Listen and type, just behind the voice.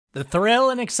The thrill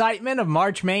and excitement of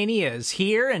March Mania is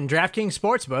here, and DraftKings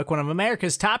Sportsbook, one of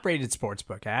America's top-rated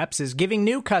sportsbook apps, is giving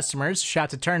new customers a shot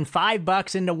to turn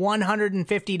 $5 into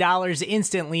 $150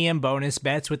 instantly in bonus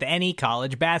bets with any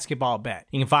college basketball bet.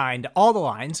 You can find all the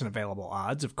lines and available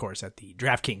odds, of course, at the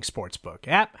DraftKings Sportsbook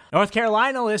app. North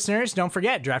Carolina listeners, don't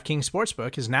forget, DraftKings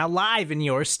Sportsbook is now live in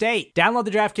your state. Download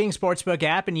the DraftKings Sportsbook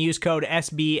app and use code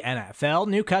SBNFL.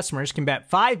 New customers can bet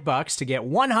 $5 to get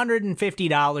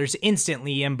 $150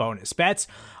 instantly in bonus bets,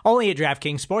 only at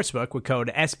DraftKings Sportsbook with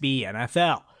code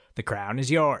SBNFL. The crown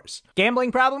is yours.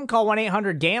 Gambling problem? Call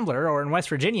 1-800-GAMBLER, or in West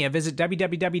Virginia, visit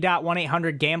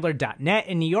www.1800gambler.net.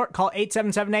 In New York, call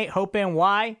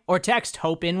 877-8-HOPE-NY or text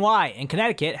HOPE-NY. In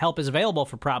Connecticut, help is available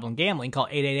for problem gambling. Call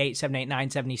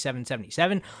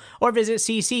 888-789-7777 or visit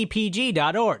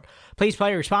ccpg.org. Please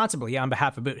play responsibly on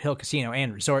behalf of Boot Hill Casino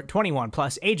and Resort. 21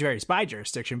 plus, age varies by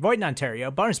jurisdiction. Void in Ontario.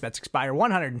 Bonus bets expire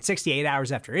 168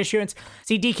 hours after issuance.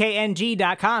 See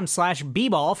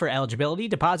dkng.com/bball for eligibility,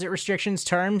 deposit restrictions,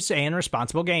 terms, and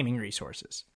responsible gaming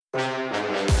resources.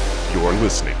 You're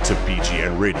listening to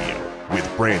BGN Radio with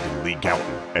Brandon Lee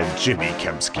Gowton and Jimmy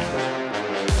Kemsky.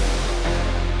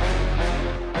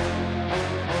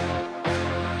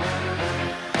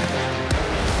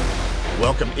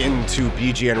 Welcome into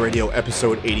BGN Radio,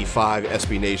 episode 85,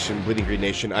 SBNation, Bleeding Green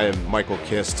Nation. I am Michael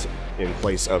Kist in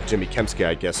place of Jimmy Kemsky,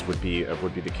 I guess would be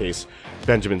the case.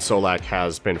 Benjamin Solak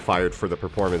has been fired for the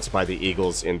performance by the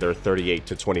Eagles in their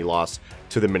 38-20 loss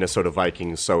to the Minnesota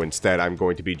Vikings. So instead, I'm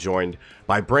going to be joined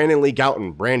by Brandon Lee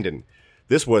Gowton. Brandon,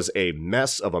 this was a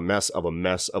mess of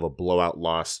a blowout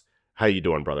loss. How you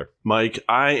doing, brother? Mike,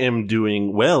 I am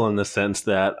doing well in the sense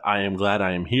that I am glad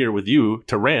I am here with you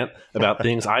to rant about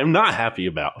things I'm not happy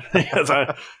about. Because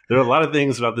there are a lot of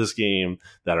things about this game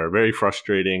that are very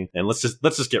frustrating, and let's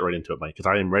just get right into it, Mike, because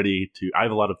I am ready to. I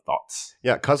have a lot of thoughts.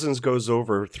 Yeah, Cousins goes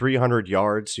over 300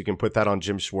 yards. You can put that on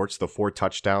Jim Schwartz. The 4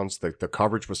 touchdowns. The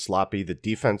coverage was sloppy. The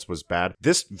defense was bad.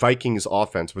 This Vikings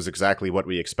offense was exactly what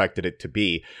we expected it to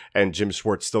be, and Jim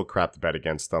Schwartz still crapped the bed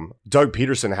against them. Doug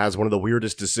Peterson has one of the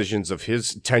weirdest decisions of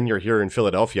his tenure here in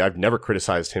Philadelphia. I've never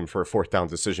criticized him for a 4th down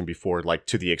decision before, like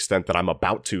to the extent that I'm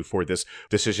about to for this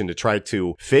decision to try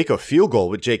to fake a field goal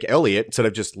with Jake Elliott instead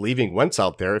of just leaving Wentz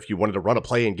out there if you wanted to run a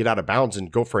play and get out of bounds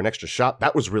and go for an extra shot.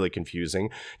 That was really confusing.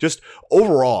 Just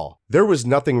overall, there was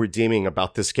nothing redeeming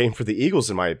about this game for the Eagles,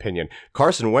 in my opinion.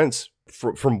 Carson Wentz,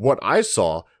 from what I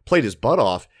saw, played his butt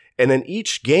off. And then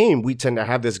each game, we tend to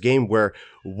have this game where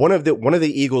one of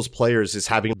the Eagles players is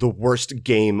having the worst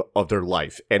game of their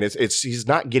life. And he's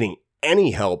not getting any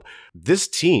help. This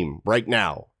team right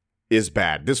now is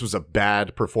bad. This was a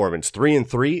bad performance.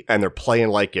 3-3, and they're playing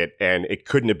like it. And it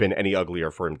couldn't have been any uglier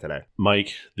for him today.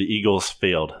 Mike, the Eagles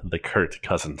failed the Kirk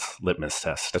Cousins litmus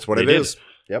test. That's what it is.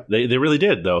 Yep. They really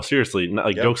did, though. Seriously,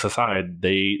 Yep. Jokes aside,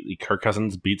 Kirk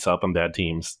Cousins beats up on bad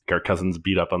teams. Kirk Cousins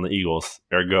beat up on the Eagles.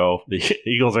 Ergo, the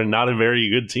Eagles are not a very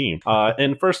good team.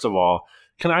 And first of all,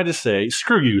 can I just say,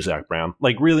 screw you, Zach Brown.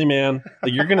 Like, really, man?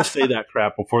 Like, you're going to say that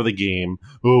crap before the game.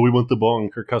 Oh, we want the ball in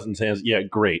Kirk Cousins' hands. Yeah,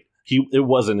 great. It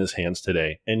was in his hands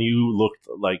today, and you looked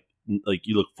like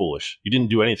you look foolish. You didn't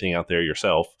do anything out there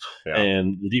yourself,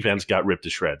 and the defense got ripped to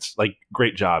shreds. Like,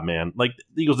 great job, man. Like,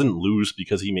 the Eagles didn't lose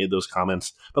because he made those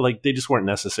comments, but like they just weren't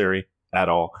necessary at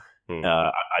all.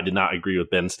 I did not agree with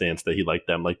Ben's stance that he liked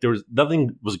them. Like, there was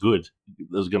nothing was good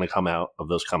that was going to come out of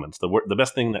those comments. The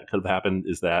best thing that could have happened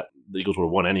is that the Eagles would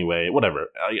have won anyway. Whatever.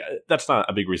 That's not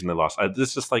a big reason they lost.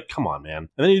 It's just like, come on, man. And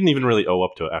then he didn't even really owe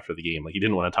up to it after the game. Like, he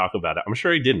didn't want to talk about it. I'm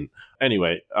sure he didn't.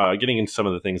 Anyway, getting into some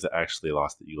of the things that actually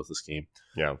lost the Eagles this game.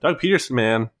 Yeah. Doug Peterson,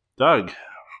 man. Doug,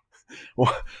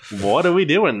 what are we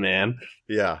doing, man?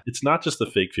 Yeah. It's not just the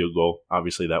fake field goal.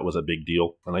 Obviously, that was a big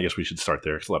deal. And I guess we should start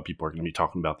there because a lot of people are going to be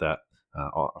talking about that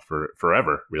for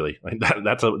forever, really. Like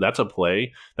that's a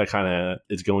play that kind of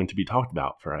is going to be talked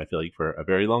about for, I feel like, for a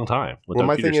very long time. Well,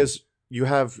 my thing is, you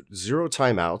have 0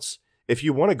 timeouts. If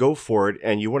you want to go for it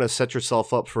and you want to set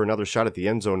yourself up for another shot at the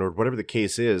end zone or whatever the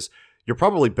case is, you're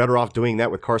probably better off doing that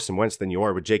with Carson Wentz than you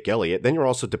are with Jake Elliott. Then you're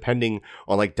also depending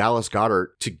on like Dallas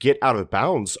Goedert to get out of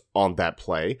bounds on that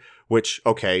play, which,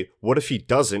 okay, what if he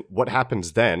doesn't? What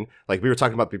happens then? Like we were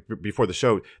talking about before the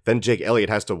show, then Jake Elliott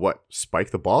has to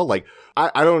spike the ball? Like,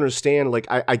 I don't understand. Like,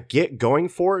 I get going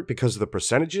for it because of the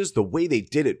percentages. The way they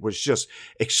did it was just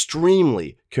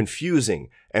extremely confusing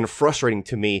and frustrating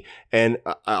to me. And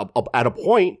at a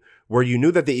point where you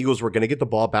knew that the Eagles were going to get the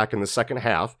ball back in the second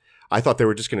half, I thought they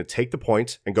were just going to take the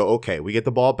points and go, okay, we get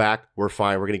the ball back. We're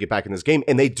fine. We're going to get back in this game.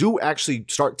 And they do actually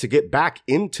start to get back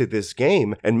into this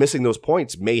game, and missing those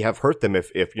points may have hurt them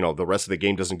if the rest of the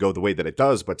game doesn't go the way that it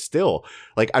does. But still,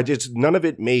 like, none of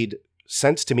it made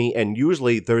sense to me. And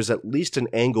usually there's at least an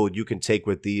angle you can take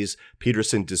with these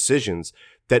Peterson decisions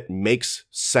that makes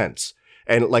sense.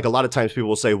 And like a lot of times people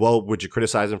will say, well, would you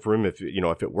criticize him for him if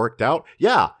it worked out?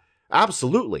 Yeah,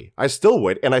 absolutely. I still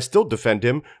would. And I still defend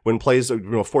him when plays,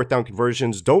 fourth down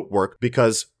conversions don't work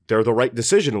because they're the right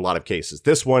decision in a lot of cases.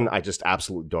 This one, I just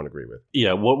absolutely don't agree with.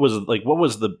 Yeah. What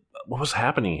was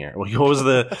happening here? What was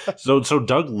the, so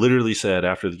Doug literally said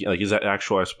after the, like his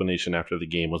actual explanation after the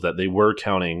game was that they were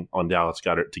counting on Dallas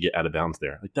Goedert to get out of bounds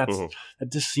there. Like that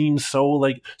just seems so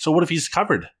like, so what if he's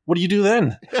covered? What do you do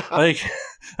then? Like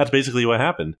that's basically what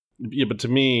happened. Yeah. But to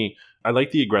me, I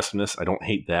like the aggressiveness. I don't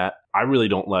hate that. I really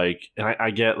don't like, and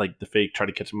I get like the fake try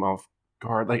to catch him off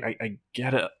guard. Like I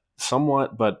get it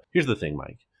somewhat, but here's the thing,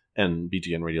 Mike, and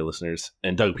BGN radio listeners,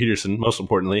 and Doug Peterson, most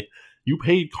importantly, you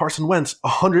paid Carson Wentz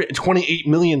 $128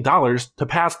 million to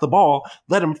pass the ball.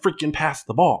 Let him freaking pass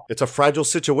the ball. It's a fragile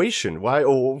situation. Why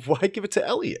give it to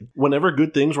Elliott? Whenever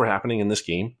good things were happening in this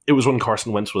game, it was when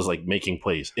Carson Wentz was like making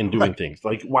plays and doing things.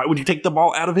 Like, why would you take the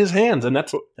ball out of his hands? And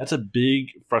that's a big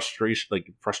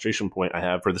frustration point I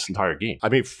have for this entire game. I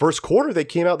mean, first quarter they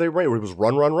came out there right where it was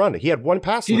run. He had one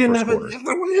pass. He didn't have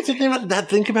it.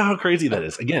 Think about how crazy that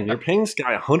is. Again, you're paying this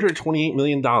guy $128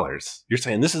 million. You're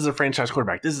saying this is a franchise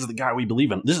quarterback. This is the guy we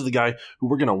believe in. This is the guy who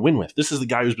we're going to win with. This is the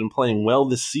guy who's been playing well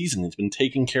this season. He's been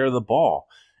taking care of the ball,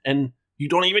 and you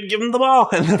don't even give him the ball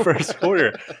in the first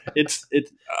quarter. It's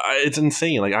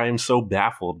insane. Like I am so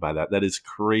baffled by that. That is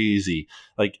crazy.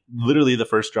 Like literally the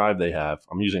first drive they have.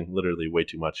 I'm using literally way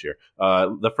too much here.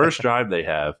 The first drive they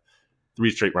have. 3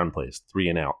 straight run plays, 3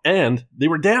 and out. And they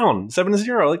were down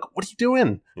 7-0. Like, what are you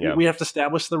doing? Yeah. We have to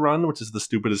establish the run, which is the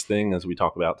stupidest thing as we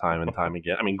talk about time and time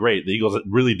again. I mean, great. The Eagles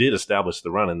really did establish the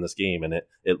run in this game, and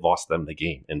it lost them the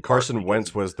game. And Carson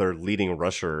Wentz was their leading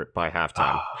rusher by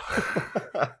halftime.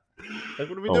 Like,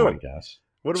 what are we doing? Oh, my gosh.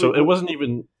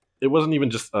 It wasn't even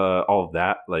just all of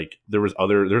that. Like,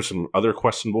 there's some other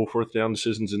questionable fourth down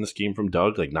decisions in this game from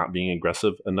Doug, like not being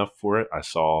aggressive enough for it. I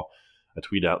saw a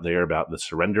tweet out there about the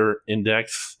surrender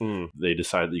index. The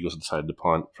Eagles decided to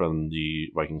punt from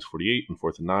the Vikings 48 and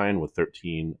 4th and 9 with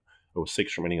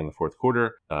 13:06 remaining in the fourth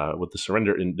quarter. With the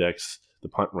surrender index, the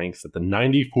punt ranks at the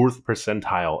 94th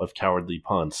percentile of cowardly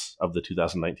punts of the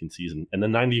 2019 season and the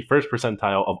 91st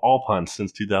percentile of all punts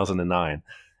since 2009.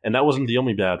 And that wasn't the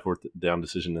only bad fourth down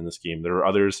decision in this game. There were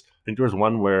others. I think there was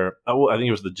one where, I think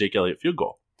it was the Jake Elliott field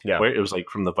goal. Yeah. Where it was like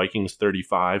from the Vikings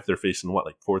 35, they're facing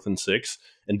 4th and 6,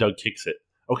 and Doug kicks it.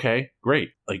 Okay,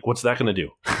 great. Like, what's that going to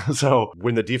do? So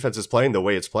when the defense is playing the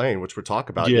way it's playing, which we're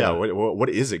talking about, what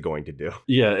is it going to do?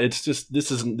 Yeah, it's just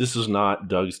this is not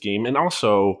Doug's game, and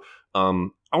also I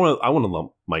want to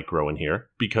lump Mike Groh in here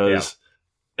because,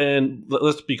 and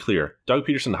let's be clear, Doug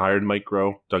Peterson hired Mike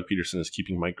Groh. Doug Peterson is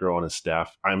keeping Mike Groh on his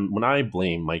staff. When I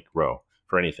blame Mike Groh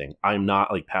for anything, I'm not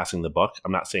like passing the buck.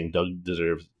 I'm not saying Doug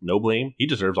deserves no blame. He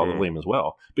deserves all the blame as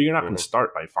well. But you're not going to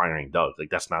start by firing Doug. Like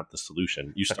that's not the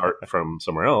solution. You start from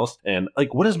somewhere else. And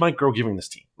like, what is Mike Groh giving this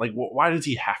team? Like, why does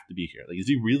he have to be here? Like, is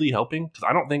he really helping? Because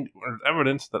I don't think there's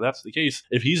evidence that that's the case.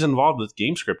 If he's involved with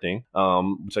game scripting,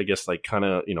 which I guess like kind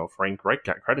of Frank Reich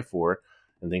got credit for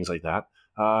and things like that.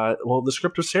 Well, the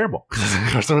script was terrible.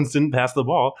 Carson Wentz didn't pass the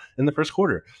ball in the first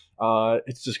quarter.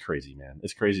 It's just crazy, man.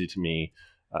 It's crazy to me.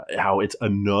 How it's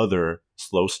another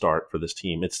slow start for this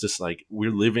team. It's just like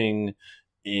we're living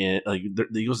in like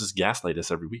the Eagles just gaslight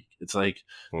us every week. It's like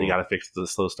they got to fix the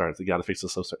slow starts. They got to fix the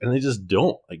slow start, and they just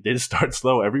don't. Like they just start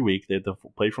slow every week. They have to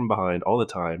play from behind all the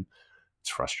time. It's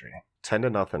frustrating.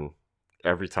 10-0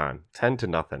 every time.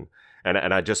 10-0.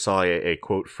 And I just saw a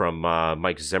quote from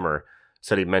Mike Zimmer.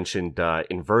 Said he mentioned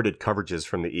inverted coverages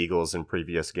from the Eagles in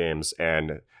previous games,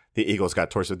 and the Eagles got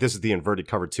torched. So this is the inverted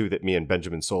cover 2 that me and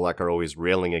Benjamin Solak are always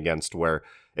railing against, where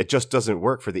it just doesn't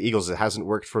work for the Eagles. It hasn't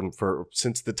worked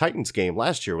since the Titans game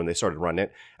last year when they started running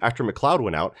it after McLeod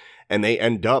went out, and they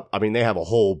end up, they have a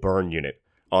whole burn unit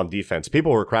on defense.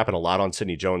 People were crapping a lot on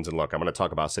Sidney Jones, and look, I'm going to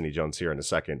talk about Sidney Jones here in a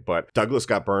second, but Douglas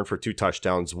got burned for 2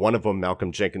 touchdowns. One of them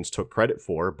Malcolm Jenkins took credit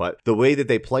for, but the way that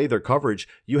they play their coverage,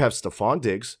 you have Stephon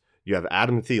Diggs, you have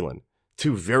Adam Thielen,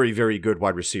 2 very, very good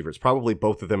wide receivers, probably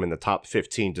both of them in the top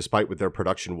 15, despite what their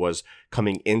production was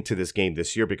coming into this game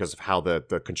this year because of how the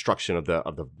construction of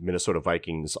the Minnesota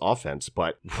Vikings offense.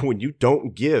 But when you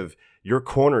don't give your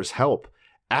corners help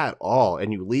at all,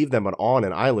 and you leave them on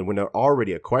an island when they're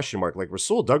already a question mark, like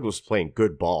Rasul Douglas was playing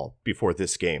good ball before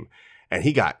this game. and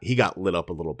he got lit up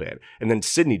a little bit. And then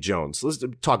Sidney Jones. Let's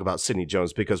talk about Sidney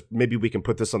Jones, because maybe we can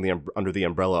put this on under the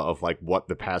umbrella of like what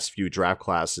the past few draft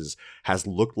classes has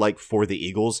looked like for the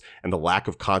Eagles and the lack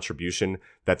of contribution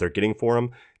that they're getting for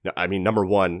him. I mean, number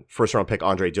one, first round pick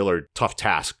Andre Dillard, tough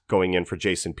task going in for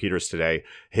Jason Peters today.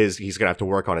 He's going to have to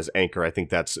work on his anchor. I think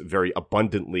that's very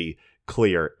abundantly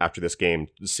clear after this game,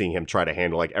 seeing him try to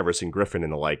handle like Everson Griffin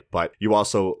and the like. But you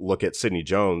also look at Sidney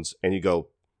Jones and you go,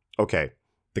 okay,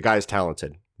 the guy's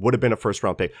talented. Would have been a first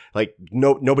round pick. Like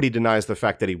nobody denies the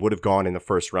fact that he would have gone in the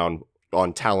first round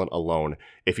on talent alone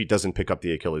if he doesn't pick up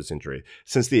the Achilles injury.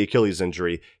 Since the Achilles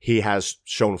injury, he has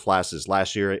shown flashes.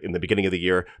 Last year, in the beginning of the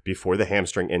year, before the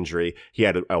hamstring injury, he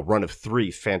had a run of 3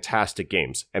 fantastic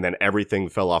games, and then everything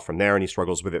fell off from there, and he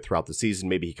struggles with it throughout the season.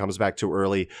 Maybe he comes back too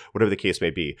early, whatever the case may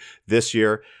be. This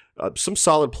year, some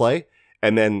solid play,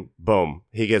 and then boom,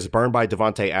 he gets burned by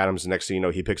Devontae Adams. The next thing you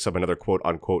know, he picks up another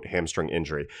quote-unquote hamstring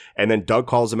injury. And then Doug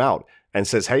calls him out and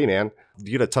says, hey, man,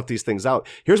 you got to tough these things out.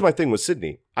 Here's my thing with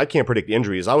Sidney. I can't predict the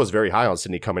injuries. I was very high on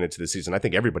Sidney coming into the season. I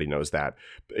think everybody knows that.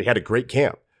 He had a great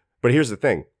camp. But here's the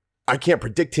thing. I can't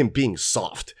predict him being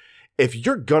soft. If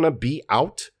you're going to be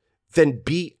out, then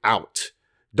be out.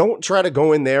 Don't try to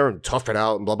go in there and tough it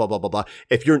out and blah, blah, blah, blah, blah.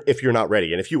 If you're not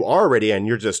ready. And if you are ready and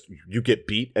you get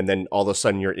beat and then all of a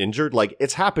sudden you're injured, like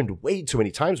it's happened way too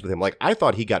many times with him. Like I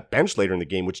thought he got benched later in the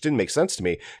game, which didn't make sense to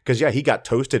me because he got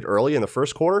toasted early in the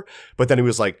first quarter, but then he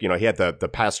was like, he had the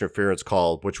pass interference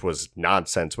call, which was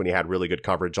nonsense when he had really good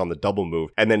coverage on the double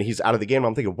move. And then he's out of the game.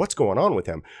 I'm thinking, what's going on with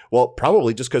him? Well,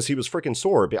 probably just because he was freaking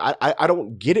sore. I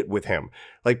don't get it with him.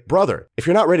 Like, brother, if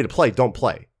you're not ready to play, don't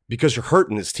play because you're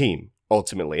hurting this team.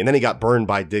 Ultimately. And then he got burned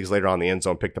by Diggs later on in the end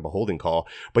zone, picked up a holding call.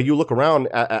 But you look around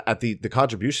at the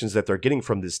contributions that they're getting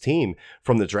from this team,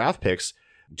 from the draft picks.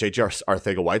 J.J.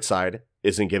 Arcega-Whiteside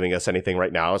isn't giving us anything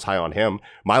right now. It's high on him.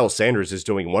 Miles Sanders is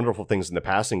doing wonderful things in the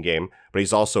passing game, but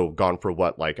he's also gone for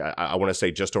what, like, I want to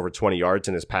say just over 20 yards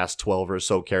in his past 12 or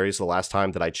so carries the last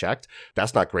time that I checked.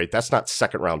 That's not great. That's not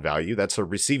second round value. That's a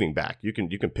receiving back. You can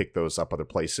pick those up other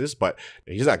places, but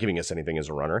he's not giving us anything as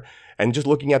a runner. And just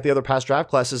looking at the other past draft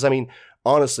classes, I mean,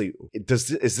 honestly,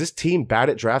 is this team bad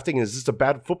at drafting? Is this a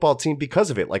bad football team because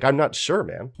of it? Like, I'm not sure,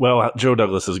 man. Well, Joe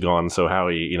Douglas is gone, so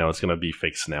Howie, it's going to be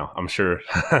fixed now. I'm sure.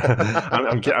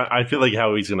 I feel like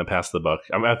Howie's going to pass the buck.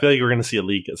 I feel like we're going to see a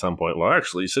leak at some point. Well,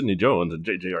 actually, Sidney Jones and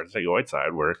J.J.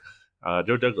 Arcega-Whiteside were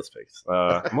Joe Douglas picks.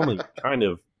 I'm only kind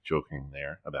of joking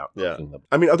there about picking them.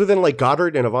 I mean, other than like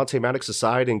Goddard and Avonte Maddox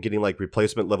aside and getting like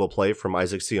replacement level play from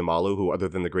Isaac Seumalo, who other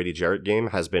than the Grady Jarrett game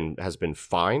has been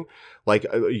fine. Like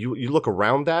you look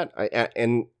around that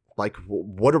and like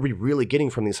what are we really getting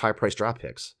from these high priced draft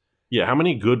picks? Yeah, how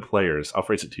many good players, I'll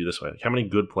phrase it to you this way, how many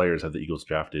good players have the Eagles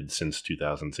drafted since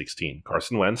 2016?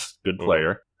 Carson Wentz, good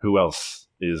player. Who else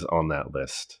is on that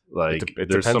list? Like, it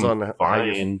there's depends some on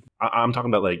fine. I'm talking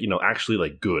about, like, actually,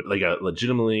 like, good, like a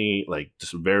legitimately, like,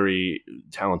 just very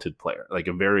talented player, like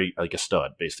a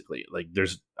stud, basically. Like,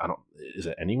 is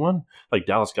it anyone? Like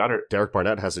Dallas Goedert? Derek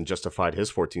Barnett hasn't justified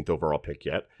his 14th overall pick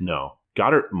yet. No.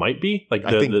 Goddard might be. Like,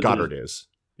 I think Goddard is.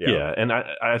 Yeah, and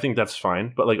I think that's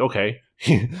fine. But, like, okay,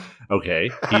 he's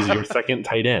your second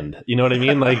tight end. You know what I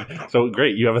mean? Like, so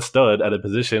great, you have a stud at a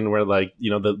position where, like,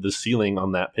 the ceiling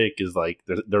on that pick is, like,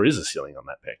 there is a ceiling on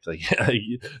that pick. Like,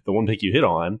 the one pick you hit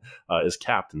on is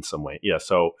capped in some way. Yeah,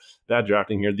 so bad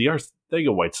drafting here. The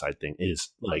Arcega-Whiteside thing is,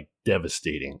 like,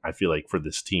 devastating, I feel like, for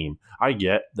this team. I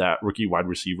get that rookie wide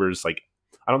receivers, like,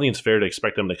 I don't think it's fair to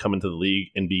expect them to come into the league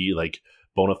and be, like,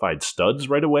 bona fide studs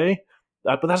right away.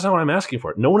 But that's not what I'm asking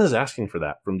for. No one is asking for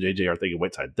that from J.J.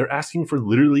 Arcega-Whiteside. They're asking for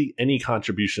literally any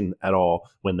contribution at all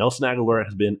when Nelson Aguilar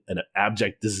has been an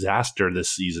abject disaster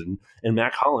this season and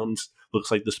Mac Hollins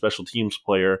looks like the special teams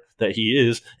player that he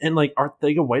is. And, like,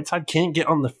 Arcega-Whiteside can't get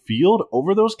on the field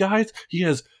over those guys. He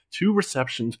has 2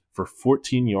 receptions for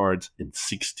 14 yards in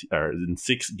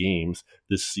 6 games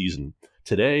this season.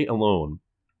 Today alone,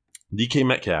 DK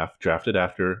Metcalf, drafted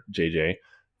after J.J.,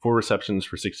 4 receptions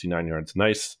for 69 yards.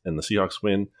 Nice. And the Seahawks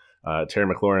win.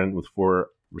 Terry McLaurin with 4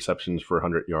 receptions for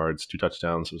 100 yards, 2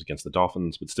 touchdowns. It was against the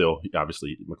Dolphins, but still,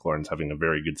 obviously, McLaurin's having a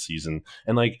very good season.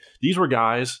 And, like, these were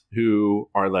guys who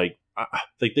are, like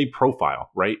they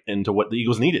profile, right, into what the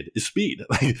Eagles needed is speed.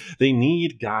 Like, they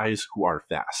need guys who are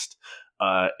fast.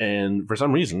 And for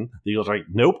some reason, the Eagles are like,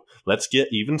 nope, let's get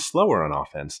even slower on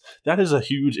offense. That is a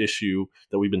huge issue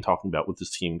that we've been talking about with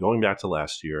this team going back to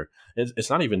last year.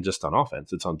 It's not even just on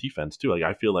offense, it's on defense too. Like,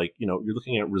 I feel like, you're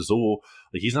looking at Rasul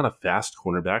Like, he's not a fast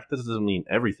cornerback. That doesn't mean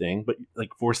everything, but like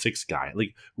 4'6" guy.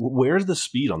 Like, where's the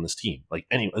speed on this team? Like,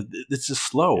 anyway, it's just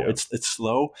slow. Yeah. It's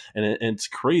slow, and it's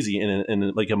crazy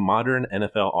in like a modern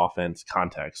NFL offense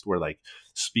context where like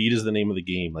speed is the name of the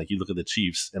game. Like, you look at the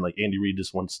Chiefs, and like Andy Reid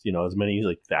just wants, as many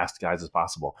like fast guys as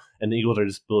possible, and the Eagles are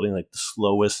just building like the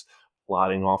slowest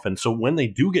plotting offense. So when they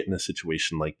do get in a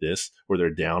situation like this where they're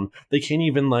down, they can't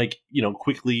even like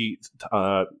quickly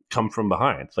come from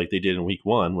behind like they did in week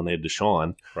 1 when they had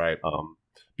Deshaun, right?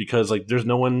 Because like there's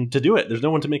no one to do it. There's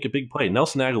no one to make a big play.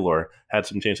 Nelson Aguilar had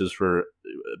some chances for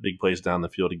big plays down the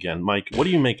field again. Mike, what do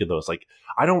you make of those? Like,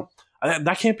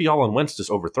 that can't be all on Wentz just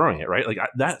overthrowing it, right? Like,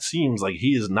 that seems like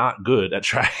he is not good at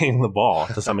tracking the ball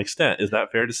to some extent. Is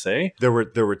that fair to say? There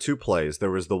were 2 plays.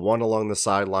 There was the one along the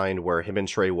sideline where him and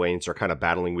Trey Waynes are kind of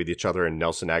battling with each other, and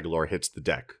Nelson Aguilar hits the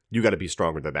deck. You got to be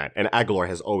stronger than that. And Aguilar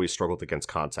has always struggled against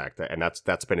contact, and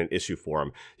that's been an issue for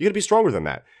him. You got to be stronger than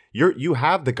that. You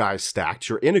have the guys stacked.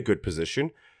 You're in a good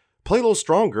position. Play a little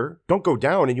stronger. Don't go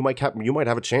down, and you might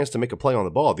have a chance to make a play on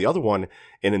the ball. The other one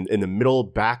in the middle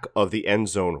back of the end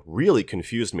zone really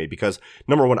confused me because,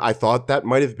 number one, I thought that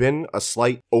might have been a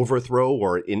slight overthrow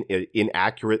or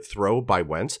inaccurate throw by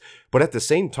Wentz. But at the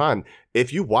same time,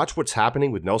 if you watch what's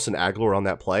happening with Nelson Aguilar on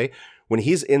that play, when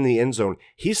he's in the end zone,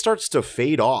 he starts to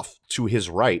fade off to his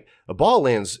right. The ball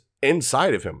lands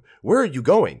inside of him. Where are you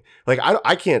going? Like,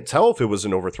 I can't tell if it was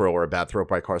an overthrow or a bad throw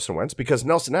by Carson Wentz because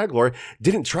Nelson Aguilar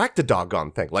didn't track the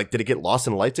doggone thing. Like, did it get lost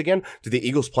in lights again? Did the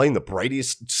Eagles play in the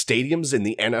brightest stadiums in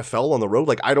the NFL on the road?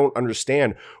 Like, I don't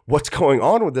understand what's going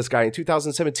on with this guy. In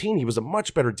 2017, he was a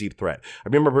much better deep threat. I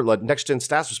remember like Next Gen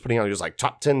Stats was putting out, he was like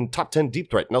top 10 deep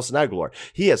threat, Nelson Aguilar.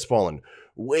 He has fallen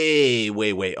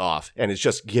way off, and it's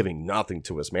just giving nothing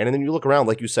to us, man. And then you look around,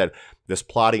 like you said, this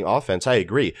plotting offense, I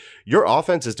agree. Your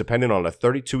offense is dependent on a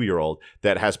 32-year-old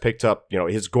that has picked up,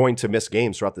 is going to miss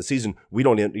games throughout the season. We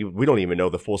don't even know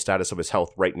the full status of his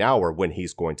health right now or when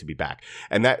he's going to be back.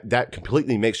 And that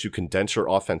completely makes you condense your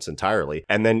offense entirely.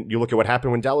 And then you look at what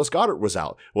happened when Dallas Goedert was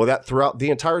out. Well, that threw out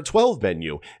the entire 12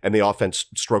 menu, and the offense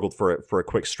struggled for a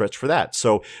quick stretch for that.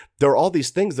 So there are all these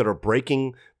things that are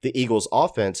breaking the Eagles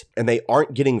offense, and they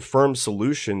aren't getting firm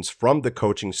solutions from the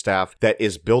coaching staff that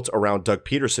is built around Doug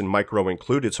Peterson, Mike Rowe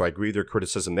included. So I agree with their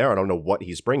criticism there. I don't know what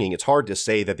he's bringing. It's hard to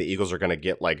say that the Eagles are going to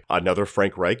get like another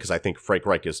Frank Reich, because I think Frank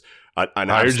Reich is an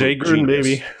hire Jay Gruden,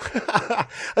 baby.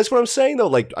 That's what I'm saying, though.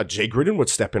 Like, Jay Gruden would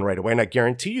step in right away, and I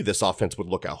guarantee you this offense would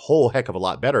look a whole heck of a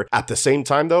lot better. At the same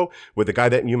time, though, with the guy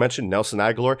that you mentioned, Nelson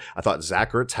Aguilar, I thought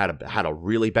Zach Ertz had a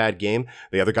really bad game.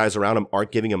 The other guys around him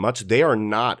aren't giving him much. They are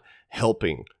not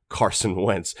helping Carson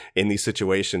Wentz in these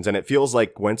situations, and it feels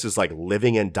like Wentz is like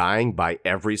living and dying by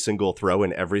every single throw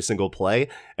and every single play,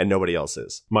 and nobody else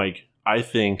is. Mike,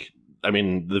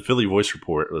 the Philly Voice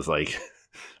Report was like,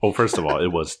 well, first of all,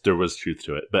 there was truth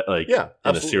to it, but like, yeah,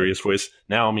 in a serious voice.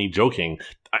 Now, me joking,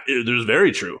 it was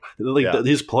very true. Like,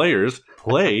 his players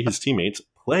play, his teammates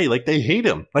play like they hate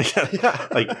him. Like,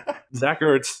 like Zach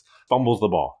Ertz fumbles the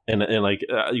ball, and like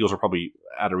Eagles are probably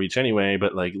out of reach anyway.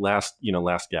 But like last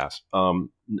gasp,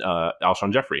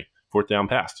 Alshon Jeffrey, 4th down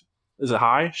pass. Is it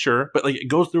high? Sure, but like it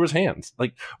goes through his hands.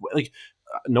 Like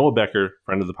Noah Becker,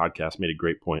 friend of the podcast, made a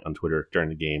great point on Twitter during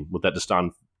the game with that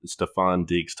Stephon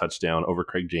Diggs touchdown over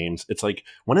Craig James. It's like,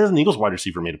 when has an Eagles wide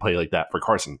receiver made a play like that for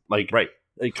Carson? Like, right.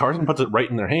 Like, Carson puts it right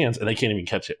in their hands and they can't even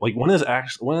catch it. Like, when has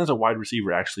a wide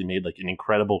receiver actually made like an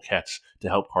incredible catch to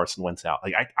help Carson Wentz out?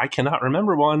 Like, I cannot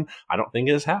remember one. I don't think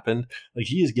it has happened. Like,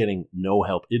 he is getting no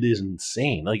help. It is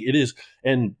insane. Like, it is.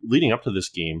 And leading up to this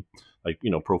game, like,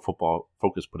 Pro Football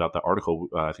Focus put out that article.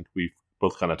 I think we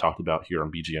both kind of talked about here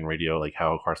on BGN Radio, like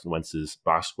how Carson Wentz's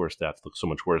box score stats look so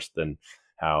much worse than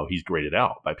how he's graded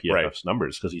out by PFF's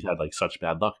numbers, because he's had like such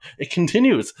bad luck. It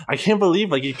continues. I can't believe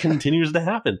like it continues to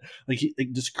happen. Like,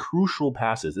 just crucial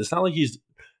passes. It's not like he's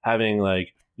having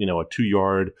like, a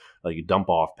 2-yard like dump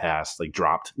off pass like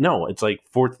dropped. No, it's like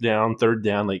 4th down, 3rd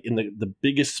down, like in the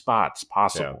biggest spots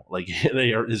possible. Yeah.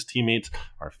 Like, his teammates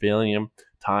are failing him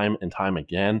time and time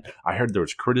again. I heard there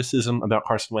was criticism about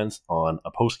Carson Wentz on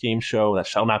a post-game show that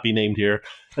shall not be named here.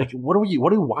 Like, what are you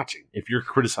watching if you're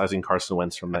criticizing Carson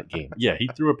Wentz from that game? Yeah, he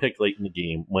threw a pick late in the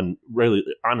game when really,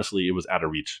 honestly, it was out of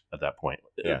reach at that point.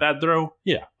 Yeah. Bad throw?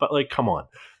 Yeah, but like, come on.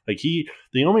 Like,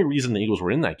 the only reason the Eagles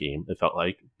were in that game, it felt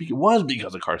like, was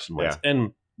because of Carson Wentz. Yeah.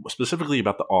 And specifically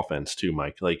about the offense too,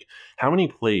 Mike. Like, how many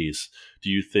plays do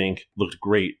you think looked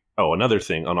great? Oh, another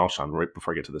thing on Alshon, right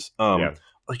before I get to this.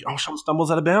 Like, Alshon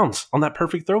stumbles out of bounds on that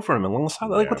perfect throw for him along the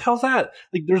sideline. Like, what the hell's that?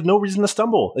 Like, there's no reason to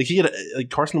stumble. Like,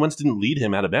 Carson Wentz didn't lead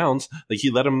him out of bounds. Like,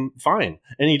 he let him fine,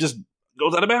 and he just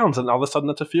goes out of bounds, and all of a sudden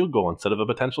that's a field goal instead of a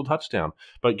potential touchdown.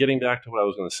 But getting back to what I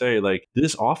was going to say, like,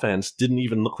 this offense didn't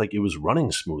even look like it was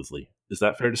running smoothly. Is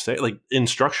that fair to say? Like, in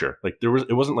structure, like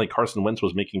it wasn't like Carson Wentz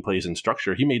was making plays in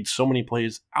structure. He made so many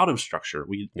plays out of structure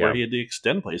where he had to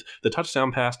extend plays. The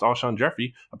touchdown pass to Alshon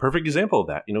Jeffrey, a perfect example of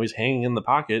that. He's hanging in the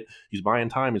pocket. He's buying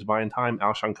time.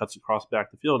 Alshon cuts across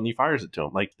back the field and he fires it to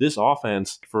him. Like, this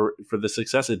offense, for the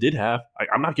success it did have,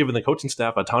 I'm not giving the coaching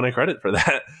staff a ton of credit for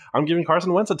that. I'm giving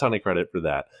Carson Wentz a ton of credit for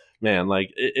that. Man,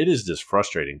 like, it is just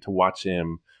frustrating to watch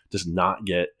him just not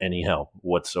get any help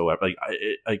whatsoever.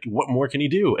 Like, what more can he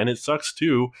do? And it sucks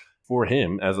too for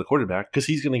him as the quarterback, because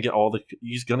he's going to get all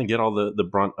the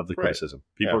brunt of the criticism.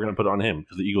 People are going to put it on him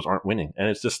because the Eagles aren't winning. And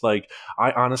it's just like,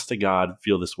 I honest to God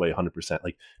feel this way 100%.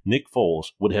 Like, Nick Foles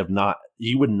would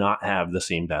not have the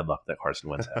same bad luck that Carson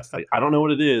Wentz has. Like, I don't know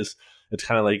what it is. It's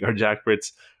kind of like our Jack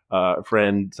Fritz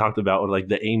friend talked about, with like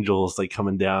the Angels like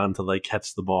coming down to like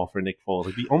catch the ball for Nick Foles.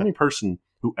 Like, the only person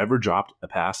who ever dropped a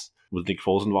pass with Nick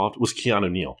Foles involved was Keanu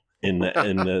Neal in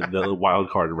the wild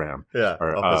card round,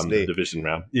 the division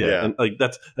round, and like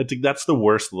I think that's the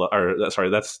worst.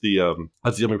 That's the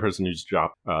only person who's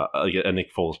dropped like a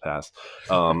Nick Foles pass.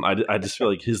 I just feel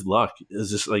like his luck is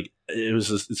just like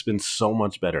it's been so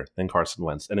much better than Carson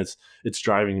Wentz, and it's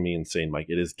driving me insane, Mike.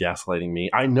 It is gaslighting me.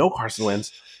 I know Carson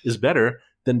Wentz is better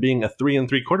than being a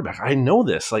 3-3 quarterback. I know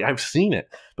this. Like, I've seen it.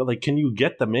 But like, can you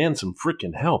get the man some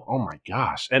freaking help? Oh my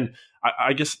gosh. And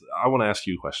I guess I want to ask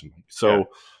you a question. So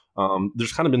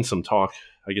there's kind of been some talk,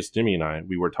 I guess Jimmy and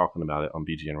we were talking about it on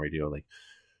BGN radio, like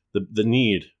the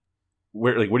need,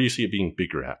 where do you see it being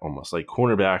bigger at, almost like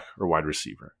cornerback or wide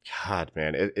receiver? God,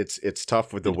 man, it's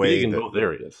tough with the it's way big in both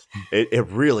areas. It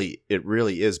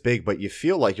really is big, but you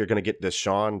feel like you're going to get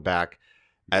Deshaun back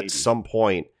at some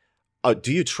point.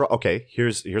 Do you trust? Okay,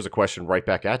 here's a question right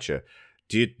back at you.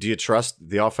 Do you trust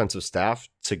the offensive staff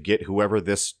to get whoever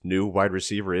this new wide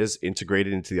receiver is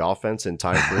integrated into the offense in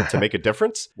time for it to make a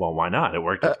difference? Well, why not? It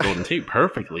worked with Golden Tate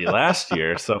perfectly last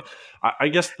year. So I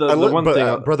guess the one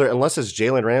thing, brother, unless it's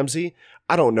Jalen Ramsey,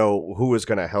 I don't know who is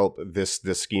going to help this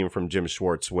scheme from Jim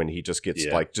Schwartz when he just gets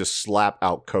just slap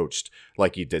out coached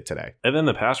like he did today. And then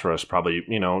the pass rush probably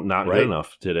not good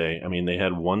enough today. I mean, they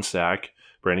had one sack,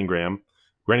 Brandon Graham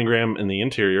in the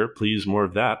interior, please, more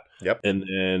of that. Yep. And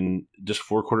then just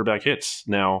 4 quarterback hits.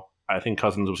 Now, I think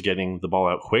Cousins was getting the ball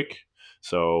out quick,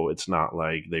 so it's not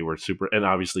like they were super. And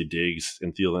obviously, Diggs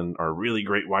and Thielen are really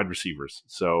great wide receivers.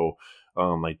 So,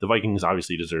 like, the Vikings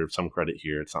obviously deserve some credit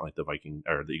here. It's not like the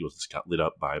Eagles just got lit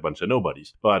up by a bunch of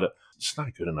nobodies, but it's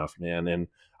not good enough, man. And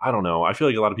I don't know. I feel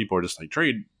like a lot of people are just like,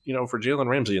 trade, for Jalen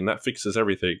Ramsey, and that fixes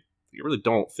everything. I really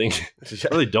don't think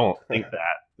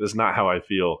that. That's not how I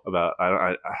feel about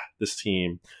this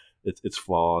team. It's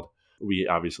flawed. We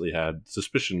obviously had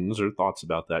suspicions or thoughts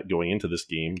about that going into this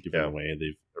game, given the way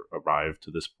they've arrived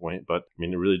to this point. But I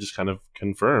mean, it really just kind of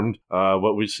confirmed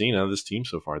what we've seen out of this team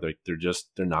so far. They're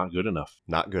not good enough.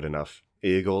 Not good enough.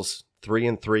 Eagles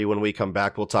 3-3. When we come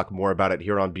back, we'll talk more about it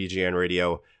here on BGN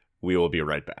Radio. We will be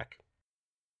right back.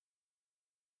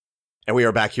 And we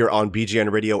are back here on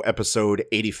BGN Radio, episode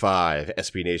 85,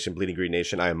 SBNation, Bleeding Green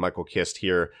Nation. I am Michael Kist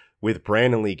here with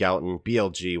Brandon Lee Gowton,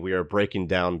 BLG. We are breaking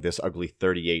down this ugly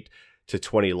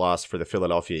 38-20 loss for the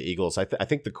Philadelphia Eagles. I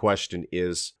think the question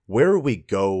is, where do we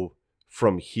go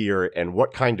from here, and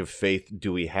what kind of faith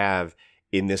do we have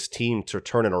in this team to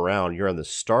turn it around? You're on the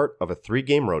start of a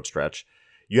 3-game road stretch.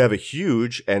 You have a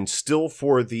huge, and still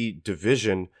for the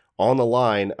division, on the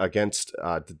line against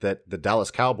the Dallas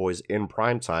Cowboys in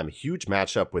primetime. Huge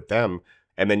matchup with them.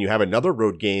 And then you have another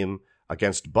road game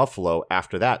against Buffalo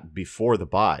after that, before the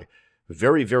bye.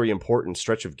 Very, very important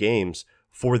stretch of games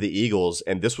for the Eagles.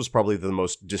 And this was probably the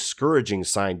most discouraging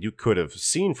sign you could have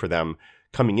seen for them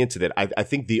coming into that. I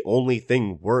think the only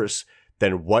thing worse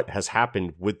than what has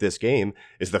happened with this game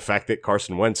is the fact that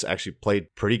Carson Wentz actually played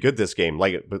pretty good this game.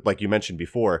 Like you mentioned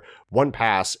before, one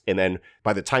pass, and then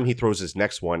by the time he throws his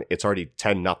next one, it's already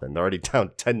 10-0. They're already down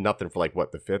 10-0 for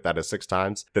the 5th out of 6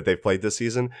 times that they've played this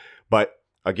season. But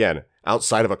again,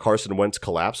 outside of a Carson Wentz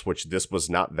collapse, which this was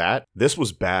not that, this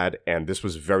was bad, and this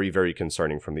was very, very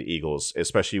concerning from the Eagles,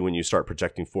 especially when you start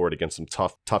projecting forward against some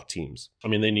tough teams. I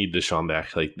mean, they need Deshaun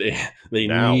back. Like, they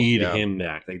need him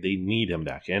back. Like, they need him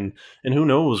back. And who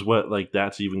knows what,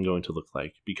 that's even going to look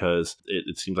like, because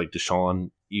it seems like Deshaun,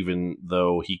 even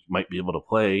though he might be able to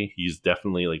play, he's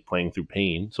definitely, playing through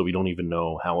pain. So we don't even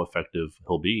know how effective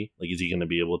he'll be. Like, is he going to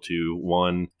be able to,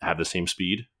 one, have the same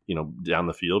speed, down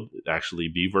the field, actually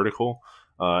be vertical?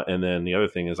 And then the other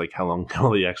thing is, how long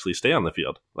will he actually stay on the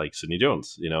field? Like Sidney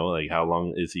Jones, how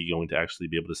long is he going to actually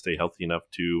be able to stay healthy enough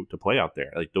to play out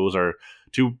there? Those are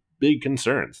two big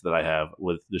concerns that I have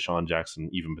with Deshaun Jackson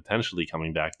even potentially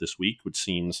coming back this week, which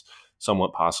seems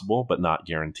somewhat possible, but not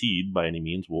guaranteed by any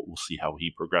means. We'll see how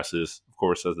he progresses, of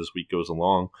course, as this week goes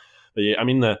along. But yeah, I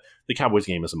mean, the Cowboys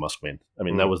game is a must win. I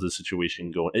mean, that was the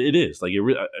situation going. It is. Like, it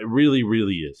really,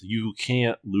 really is. You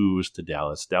can't lose to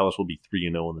Dallas. Dallas will be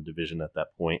 3-0 in the division at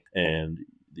that point, and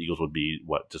the Eagles would be,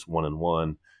 just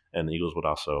 1-1. And the Eagles would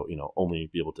also, only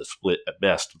be able to split at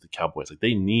best with the Cowboys. Like,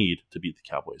 they need to beat the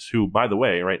Cowboys, who, by the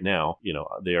way, right now,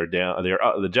 they are down. They are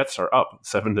up, the Jets are up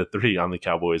 7-3 on the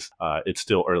Cowboys. It's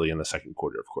still early in the second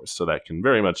quarter, of course, so that can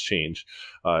very much change.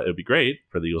 It would be great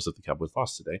for the Eagles if the Cowboys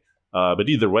lost today. But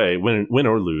either way, win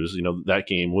or lose, that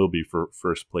game will be for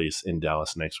first place in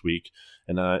Dallas next week.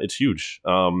 And it's huge.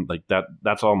 Like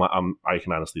that's all I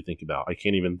can honestly think about. I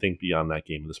can't even think beyond that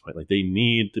game at this point. Like, they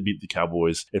need to beat the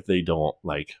Cowboys. If they don't,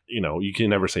 you can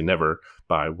never say never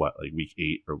by week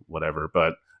 8 or whatever,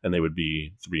 and they would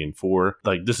be 3-4.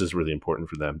 Like, this is really important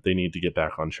for them. They need to get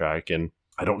back on track, and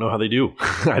I don't know how they do.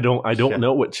 I don't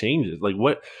know what changes.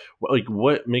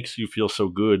 What makes you feel so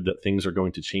good that things are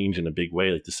going to change in a big way?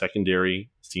 Like, the secondary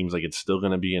seems like it's still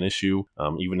going to be an issue,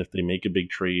 even if they make a big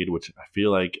trade, which I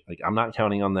feel like I'm not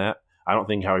counting on that. I don't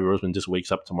think Howie Roseman just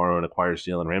wakes up tomorrow and acquires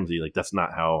Jalen Ramsey. Like, that's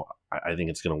not how I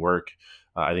think it's going to work.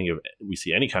 I think if we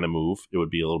see any kind of move, it would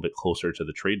be a little bit closer to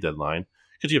the trade deadline,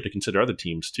 because you have to consider other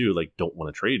teams too. Don't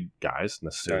want to trade guys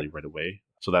necessarily right away.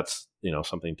 So that's,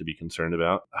 something to be concerned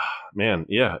about. Man,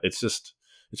 yeah, it's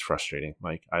frustrating,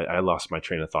 Mike. I lost my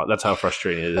train of thought. That's how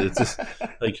frustrating it is. It's just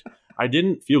I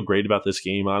didn't feel great about this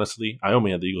game, honestly. I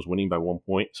only had the Eagles winning by 1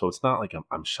 point, so it's not like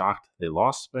I'm shocked they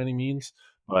lost by any means,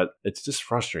 but it's just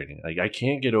frustrating. I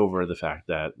can't get over the fact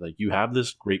that you have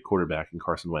this great quarterback in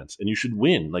Carson Wentz, and you should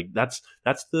win. That's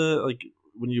the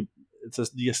it's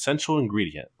the essential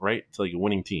ingredient, right, to a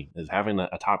winning team, is having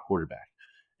a top quarterback.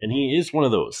 And he is one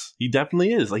of those. He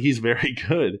definitely is. He's very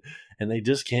good. And they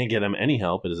just can't get him any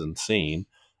help. It is insane.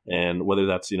 And whether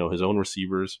that's, his own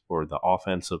receivers or the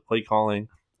offensive play calling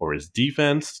or his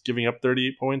defense giving up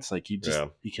 38 points,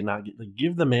 he cannot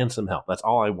give the man some help. That's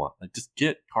all I want. Just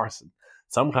get Carson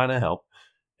some kind of help,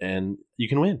 and you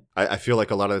can win. I feel like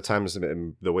a lot of the times,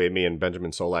 the way me and Benjamin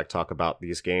Solak talk about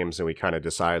these games, and we kind of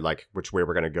decide which way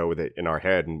we're going to go with it in our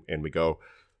head, and we go,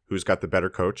 who's got the better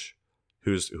coach?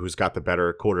 Who's got the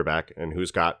better quarterback, and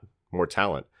who's got more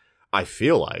talent? I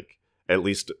feel like, at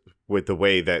least with the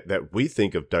way that we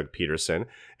think of Doug Peterson,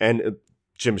 and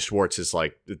Jim Schwartz is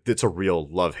it's a real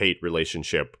love-hate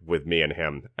relationship with me and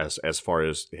him as far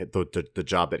as the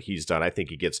job that he's done. I think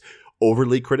he gets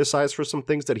overly criticized for some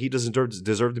things that he doesn't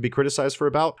deserve to be criticized for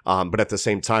about. But at the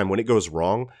same time, when it goes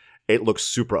wrong, it looks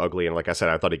super ugly. And like I said,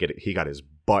 I thought he got his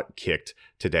butt kicked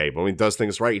today. But when he does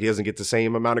things right, he doesn't get the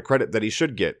same amount of credit that he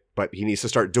should get. But he needs to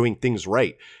start doing things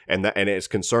right. And it's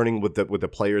concerning with the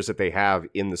players that they have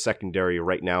in the secondary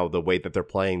right now, the way that they're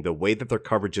playing, the way that their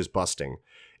coverage is busting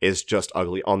is just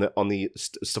ugly. On the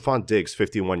Stephon Diggs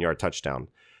 51-yard touchdown,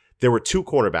 there were two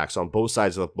cornerbacks on both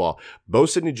sides of the ball. Bo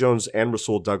Sidney Jones and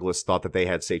Rasul Douglas thought that they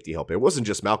had safety help. It wasn't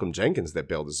just Malcolm Jenkins that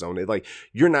bailed his zone.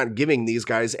 You're not giving these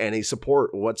guys any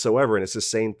support whatsoever, and it's the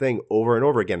same thing over and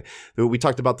over again. We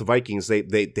talked about the Vikings.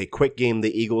 They quick gamed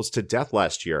the Eagles to death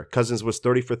last year. Cousins was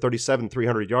 30 for 37,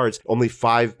 300 yards. Only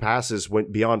 5 passes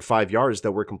went beyond 5 yards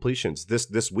that were completions.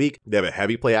 This week, they have a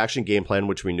heavy play action game plan,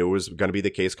 which we knew was going to be the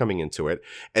case coming into it.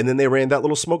 And then they ran that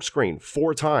little smoke screen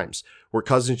 4 times, where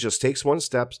Cousins just takes 1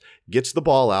 step, gets the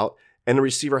ball out, and the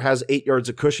receiver has 8 yards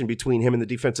of cushion between him and the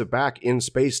defensive back in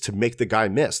space to make the guy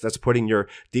miss. That's putting your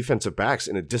defensive backs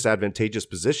in a disadvantageous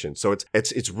position. So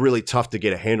it's really tough to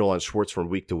get a handle on Schwartz from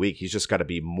week to week. He's just got to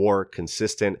be more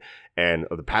consistent, and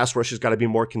the pass rush has got to be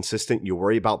more consistent. You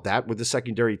worry about that with the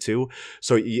secondary too.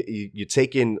 So you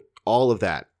take in all of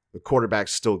that. The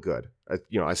quarterback's still good.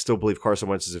 I still believe Carson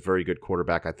Wentz is a very good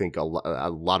quarterback. I think a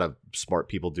lot of smart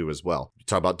people do as well. You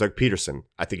talk about Doug Peterson.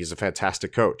 I think he's a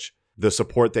fantastic coach. The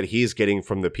support that he's getting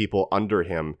from the people under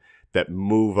him that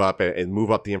move up and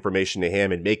move up the information to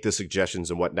him and make the suggestions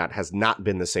and whatnot has not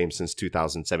been the same since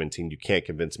 2017. You can't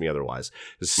convince me otherwise.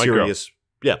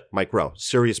 Mike Rowe.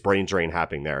 Serious brain drain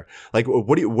happening there.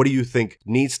 What do you think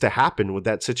needs to happen with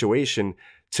that situation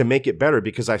to make it better?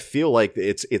 Because I feel like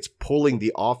it's pulling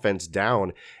the offense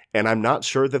down, and I'm not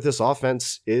sure that this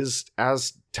offense is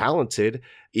as talented,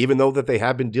 even though that they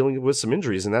have been dealing with some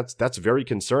injuries, and that's very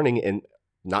concerning. And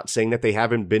not saying that they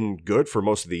haven't been good for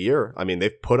most of the year. I mean,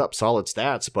 they've put up solid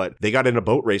stats, but they got in a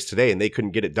boat race today and they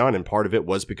couldn't get it done. And part of it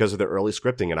was because of their early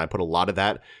scripting. And I put a lot of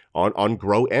that on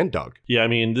Grow and Doug. Yeah, I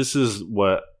mean, this is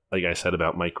what like I said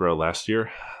about Micro last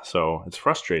year. So it's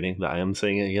frustrating that I am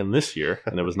saying it again this year,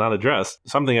 and it was not addressed.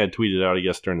 Something I tweeted out, I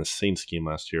guess, during the Saints game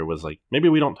last year was like, maybe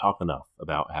we don't talk enough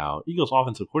about how Eagles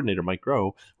offensive coordinator Mike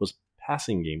Groh was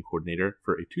passing game coordinator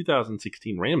for a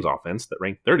 2016 Rams offense that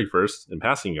ranked 31st in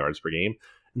passing yards per game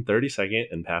and 32nd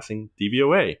in passing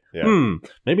DVOA. Yeah.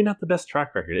 Maybe not the best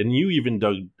track record. And you even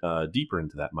dug deeper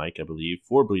into that, Mike, I believe,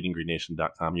 for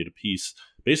bleedinggreennation.com. You had a piece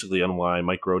basically on why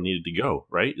Mike Groh needed to go,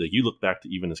 right? Like you look back to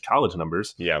even his college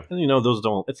numbers. Yeah. And, those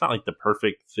don't, it's not like the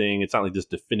perfect thing. It's not like this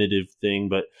definitive thing,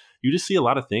 but you just see a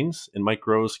lot of things in Mike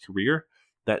Groh's career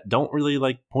that don't really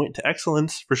like point to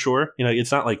excellence for sure.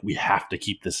 It's not like we have to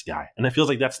keep this guy. And it feels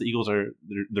like that's the Eagles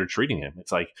they're treating him.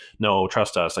 It's like, no,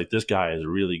 trust us. Like this guy is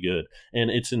really good.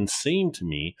 And it's insane to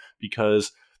me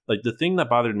because like the thing that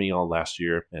bothered me all last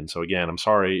year. And so again, I'm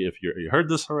sorry if you heard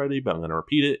this already, but I'm going to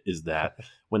repeat it, is that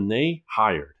when they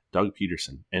hired Doug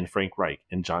Peterson and Frank Reich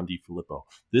and John DeFilippo,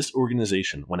 this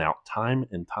organization went out time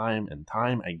and time and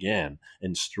time again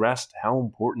and stressed how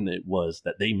important it was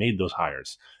that they made those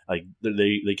hires. Like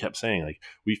they kept saying, like,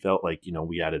 we felt like,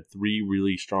 we added 3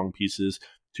 really strong pieces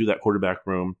to that quarterback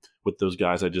room with those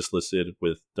guys I just listed,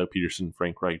 with Doug Peterson,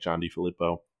 Frank Reich, John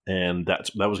DeFilippo. And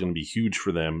that was going to be huge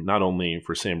for them, not only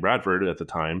for Sam Bradford at the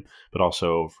time, but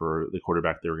also for the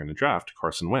quarterback they were going to draft,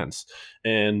 Carson Wentz.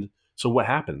 And so what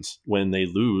happens when they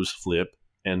lose Flip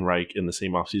and Reich in the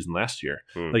same offseason last year?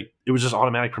 Like, it was just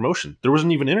automatic promotion. There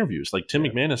wasn't even interviews. Like Tim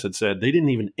McManus had said, they didn't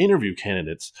even interview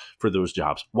candidates for those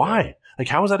jobs. Why? Yeah. Like,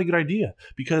 how is that a good idea?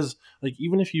 Because, like,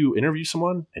 even if you interview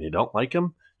someone and you don't like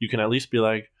them, you can at least be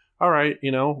like, all right,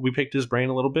 we picked his brain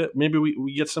a little bit. Maybe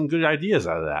we get some good ideas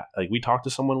out of that. Like, we talked to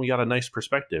someone, we got a nice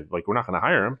perspective. Like, we're not going to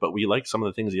hire him, but we like some of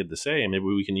the things he had to say, and maybe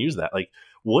we can use that. Like,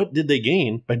 what did they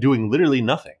gain by doing literally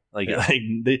nothing?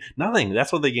 Nothing.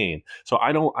 That's what they gained. So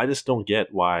I just don't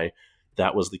get why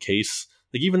that was the case.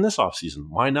 Like, even this offseason,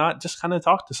 why not just kind of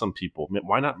talk to some people?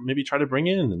 Why not maybe try to bring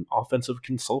in an offensive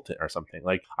consultant or something?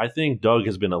 Like, I think Doug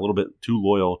has been a little bit too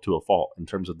loyal to a fault in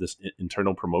terms of this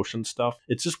internal promotion stuff.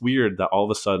 It's just weird that all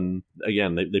of a sudden,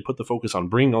 again, they put the focus on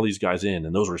bringing all these guys in,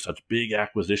 and those were such big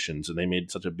acquisitions, and they made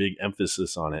such a big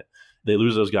emphasis on it. They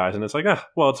lose those guys, and it's like,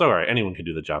 well, it's all right. Anyone can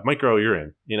do the job. Mike Groh, you're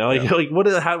in.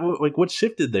 What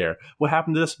shifted there? What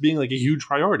happened to this being like a huge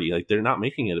priority? Like, they're not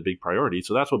making it a big priority.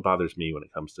 So that's what bothers me when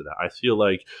it comes to that. I feel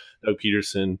like Doug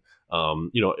Peterson,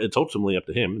 it's ultimately up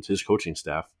to him. It's his coaching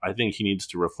staff. I think he needs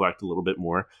to reflect a little bit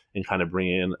more and kind of bring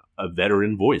in a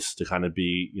veteran voice to kind of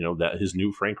be, that his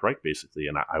new Frank Reich, basically.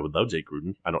 And I would love Jake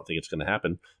Gruden. I don't think it's going to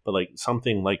happen, but like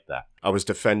something like that. I was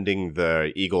defending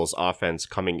the Eagles offense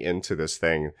coming into this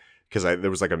thing, because there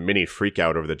was like a mini freak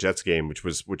out over the Jets game, which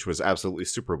was absolutely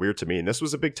super weird to me. And this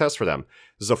was a big test for them.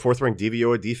 This is a 4th-ranked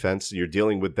DVOA defense. You're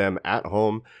dealing with them at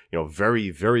home,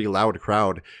 very, very loud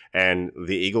crowd. And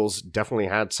the Eagles definitely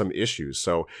had some issues.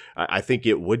 So I think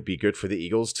it would be good for the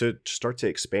Eagles to start to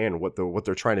expand what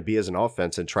they're trying to be as an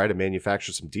offense and try to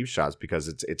manufacture some deep shots, because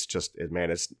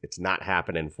it's not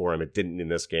happening for them. It didn't in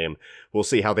this game. We'll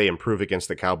see how they improve against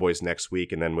the Cowboys next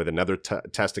week. And then with another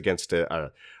test against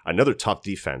another tough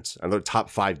defense, another top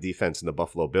 5 defense in the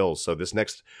Buffalo Bills. So this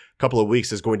next couple of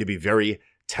weeks is going to be very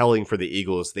telling for the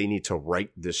Eagles. They need to right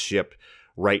this ship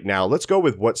right now. Let's go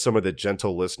with what some of the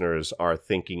gentle listeners are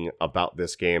thinking about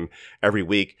this game. Every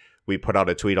week, we put out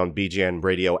a tweet on BGN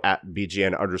Radio at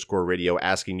BGN_radio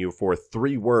asking you for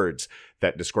 3 words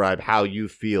that describe how you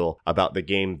feel about the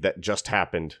game that just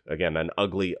happened. Again, an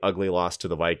ugly, ugly loss to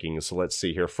the Vikings. So let's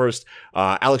see here. First,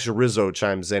 Alex Urizzo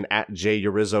chimes in at J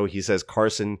Urizzo. He says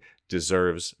Carson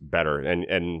deserves better.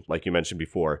 And like you mentioned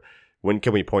before, when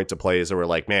can we point to plays that we're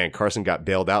like, man, Carson got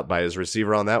bailed out by his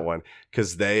receiver on that one?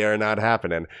 Because they are not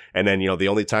happening. And then, the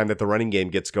only time that the running game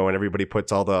gets going, everybody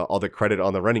puts all the credit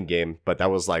on the running game. But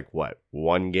that was like, what,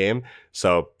 1 game?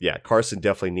 So, yeah, Carson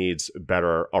definitely needs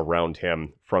better around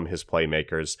him from his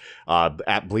playmakers.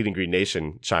 At Bleeding Green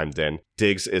Nation chimed in.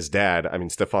 Diggs is dad. I mean,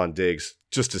 Stephon Diggs,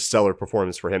 just a stellar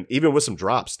performance for him, even with some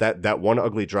drops. That one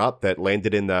ugly drop that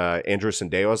landed in the Andrew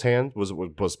Sendejo's hand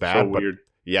was bad. So weird.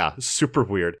 Yeah, super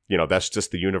weird. That's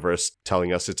just the universe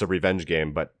telling us it's a revenge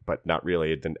game, but not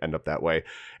really. It didn't end up that way.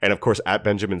 And of course, at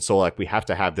Benjamin Solak, we have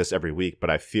to have this every week, but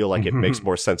I feel like it makes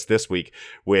more sense this week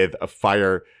with a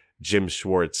fire Jim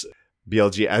Schwartz.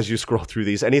 BLG, as you scroll through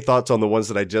these, any thoughts on the ones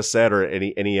that I just said, or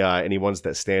any ones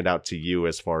that stand out to you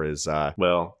as far as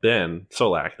Well, Ben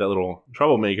Solak, that little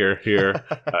troublemaker here,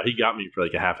 he got me for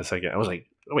like a half a second. I was like,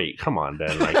 wait, come on,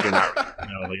 Ben. Like, you're not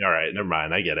like, all right, never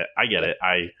mind. I get it.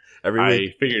 I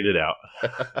figured it out.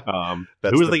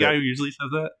 Who was the guy who usually says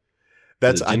that?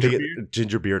 That's I think Gingerbeard?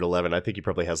 Gingerbeard11. I think he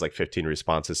probably has like 15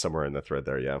 responses somewhere in the thread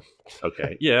there. Yeah.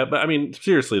 Okay. Yeah, but I mean,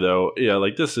 seriously though, yeah,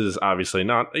 like this is obviously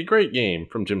not a great game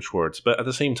from Jim Schwartz, but at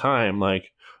the same time,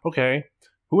 like, okay,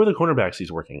 who are the cornerbacks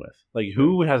he's working with? Like,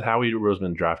 who has Howie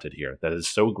Roseman drafted here that is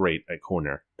so great at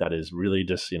corner, that is really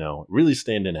just, really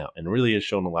standing out and really has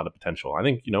shown a lot of potential? I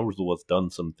think, Rizul has done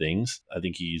some things. I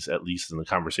think he's at least in the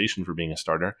conversation for being a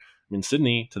starter. I mean,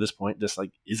 Sydney, to this point, just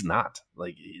like is not.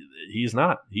 Like, he's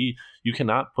not. You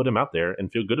cannot put him out there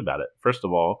and feel good about it. First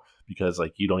of all, because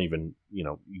like you don't even,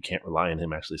 you can't rely on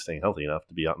him actually staying healthy enough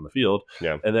to be out in the field.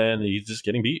 Yeah. And then he's just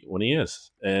getting beat when he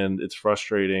is. And it's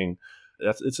frustrating.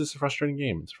 It's just a frustrating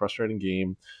game. It's a frustrating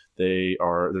game. There's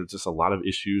just a lot of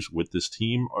issues with this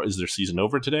team. Or is their season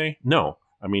over today? No.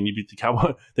 I mean, you beat the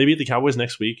Cowboys. They beat the Cowboys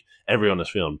next week. Everyone is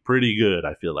feeling pretty good.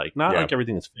 I feel like not like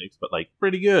everything is fixed, but like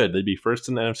pretty good. They'd be first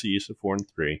in the NFC East at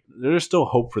 4-3. There's still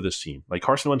hope for this team. Like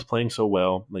Carson Wentz playing so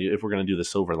well. Like if we're gonna do the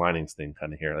silver linings thing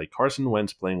kind of here, like Carson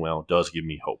Wentz playing well does give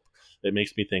me hope. It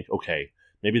makes me think, okay,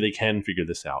 maybe they can figure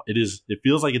this out. It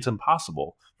feels like it's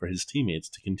impossible for his teammates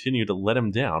to continue to let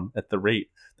him down at the rate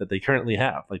that they currently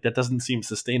have. Like that doesn't seem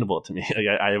sustainable to me. Like,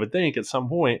 I would think at some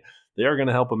point they are going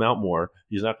to help him out more.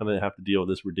 He's not going to have to deal with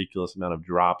this ridiculous amount of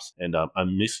drops and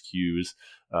miscues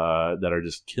that are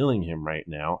just killing him right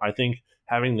now. I think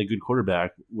having the good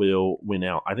quarterback will win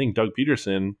out. I think Doug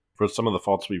Peterson, for some of the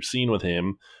faults we've seen with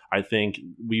him, I think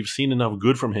we've seen enough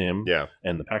good from him. Yeah.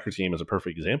 And the Packers game is a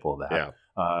perfect example of that. Yeah.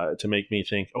 To make me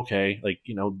think, okay, like,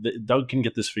 Doug can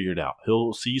get this figured out.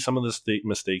 He'll see some of the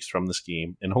mistakes from this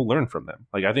game and he'll learn from them.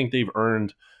 Like, I think they've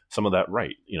earned some of that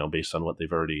right, based on what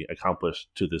they've already accomplished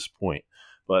to this point.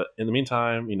 But in the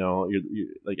meantime, you're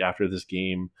like after this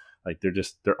game, like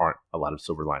there aren't a lot of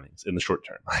silver linings in the short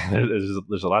term.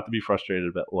 There's a lot to be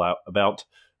frustrated about.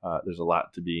 There's a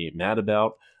lot to be mad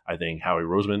about. I think Howie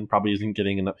Roseman probably isn't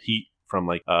getting enough heat from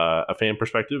like a fan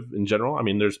perspective in general. I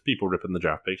mean, there's people ripping the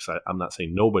draft picks. I'm not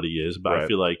saying nobody is, but right. I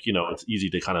feel like, it's easy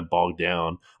to kind of bog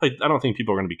down. Like, I don't think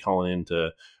people are going to be calling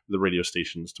into the radio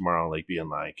stations tomorrow, like being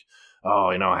like,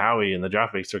 oh, Howie and the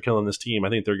draft picks are killing this team. I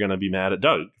think they're going to be mad at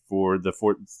Doug for the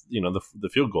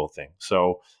field goal thing.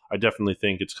 So I definitely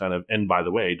think it's kind of, and by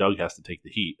the way, Doug has to take the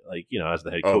heat, like, as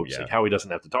the head coach. Yeah. Like, Howie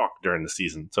doesn't have to talk during the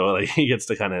season. So like he gets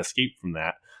to kind of escape from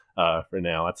that. For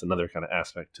now, that's another kind of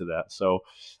aspect to that. So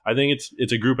I think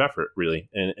it's a group effort really,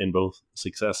 in both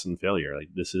success and failure. Like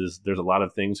there's a lot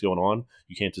of things going on.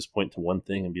 You can't just point to one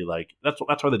thing and be like, that's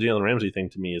why the Jalen Ramsey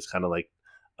thing to me is kind of like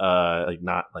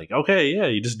not like, okay, yeah,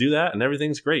 you just do that and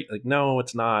everything's great. Like, no,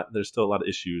 it's not. There's still a lot of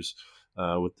issues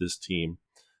with this team,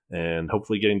 and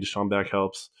hopefully getting Deshaun back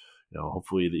helps.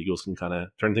 Hopefully the Eagles can kind of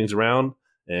turn things around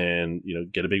and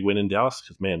get a big win in Dallas,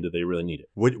 because man, do they really need it.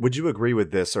 Would you agree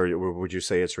with this, or would you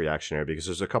say it's reactionary? Because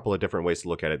there's a couple of different ways to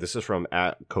look at it. This is from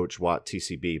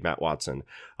 @CoachWatt_TCB, Matt Watson.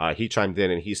 He chimed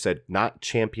in and he said, not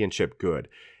championship good.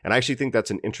 And I actually think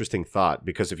that's an interesting thought,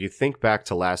 because if you think back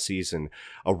to last season,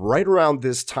 right around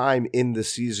this time in the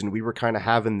season, we were kind of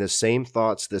having the same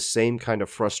thoughts, the same kind of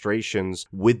frustrations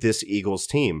with this Eagles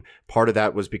team. Part of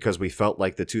that was because we felt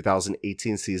like the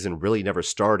 2018 season really never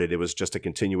started. It was just a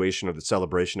continuation of the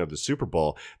celebration of the Super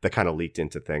Bowl that kind of leaked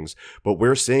into things. But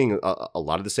we're seeing a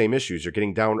lot of the same issues. You're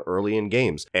getting down early in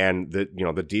games, and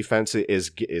the defense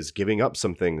is giving up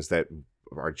some things that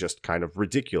are just kind of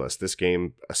ridiculous. This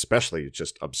game especially is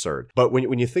just absurd. But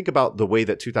when you think about the way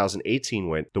that 2018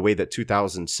 went, the way that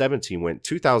 2017 went,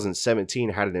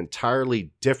 2017 had an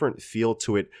entirely different feel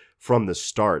to it from the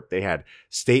start. They had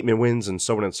statement wins and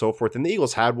so on and so forth. And the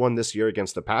Eagles had one this year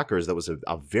against the Packers that was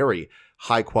a very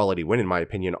high quality win, in my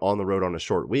opinion, on the road on a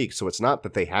short week. So it's not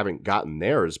that they haven't gotten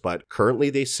theirs, but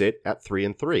currently they sit at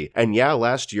 3-3. And yeah,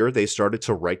 last year they started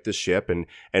to right the ship and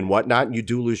whatnot. And you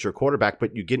do lose your quarterback,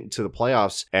 but you get into the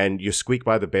playoffs and you squeak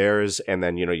by the Bears, and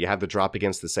then you have the drop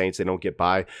against the Saints. They don't get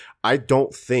by. I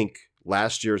don't think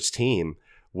last year's team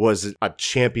was a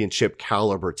championship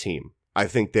caliber team. I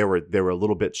think they were a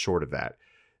little bit short of that.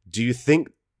 Do you think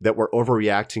that we're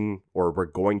overreacting, or we're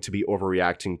going to be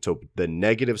overreacting to the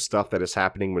negative stuff that is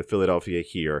happening with Philadelphia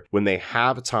here when they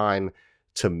have time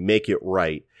to make it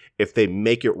right? If they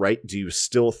make it right, do you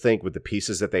still think with the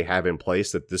pieces that they have in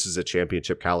place that this is a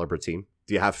championship caliber team?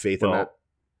 Do you have faith in that?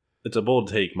 It's a bold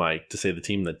take, Mike, to say the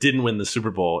team that didn't win the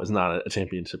Super Bowl is not a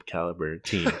championship caliber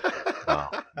team.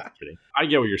 I'm kidding. I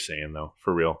get what you're saying, though,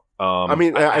 for real. I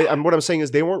mean, what I'm saying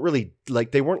is they weren't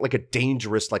like a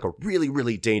dangerous, like a really,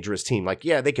 really dangerous team. Like,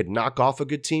 yeah, they could knock off a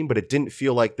good team, but it didn't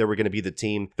feel like they were going to be the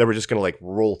team that were just going to like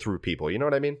roll through people. You know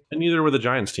what I mean? And neither were the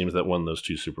Giants teams that won those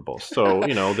 2 Super Bowls. So,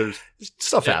 there's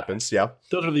stuff happens. Yeah.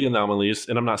 Those are the anomalies.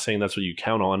 And I'm not saying that's what you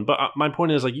count on, but my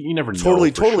point is like, you never know.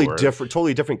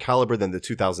 Totally different caliber than the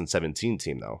 2017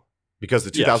 team though. Because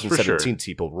the 2017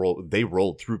 people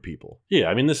rolled through people. Yeah,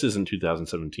 I mean, this isn't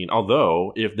 2017.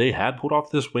 Although, if they had pulled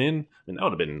off this win, I mean, that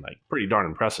would have been like pretty darn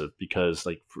impressive. Because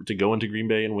like to go into Green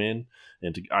Bay and win,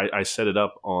 and I set it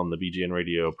up on the BGN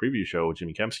Radio preview show with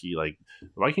Jimmy Kempski. Like the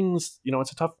Vikings,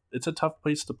 it's a tough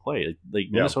place to play. Like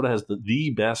Minnesota has the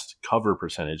best cover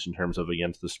percentage in terms of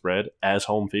against the spread as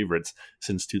home favorites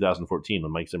since 2014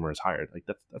 when Mike Zimmer is hired. Like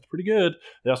that's pretty good.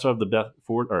 They also have the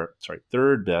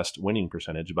third best winning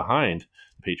percentage behind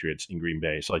the Patriots in Green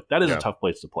Bay. So like that is a tough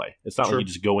place to play. It's not like you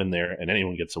just go in there and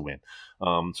anyone gets a win.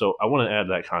 So I want to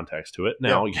add that context to it.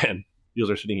 Now again, Eagles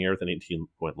are sitting here with an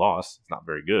 18-point loss. It's not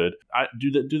very good.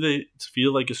 Do they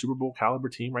feel like a Super Bowl caliber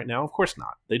team right now? Of course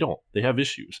not. They don't. They have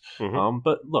issues.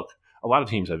 But look, a lot of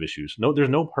teams have issues. No, there's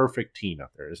no perfect team out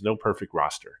there. There's no perfect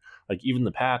roster. Like even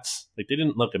the Pats, like they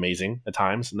didn't look amazing at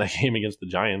times in that game against the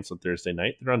Giants on Thursday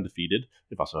night. They're undefeated.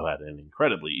 They've also had an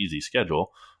incredibly easy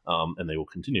schedule, and they will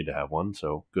continue to have one.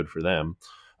 So good for them.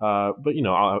 But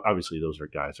obviously those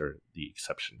guys are the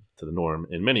exception to the norm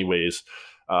in many ways.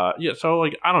 So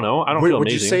like I don't know. I don't feel amazing.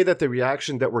 Would you say that the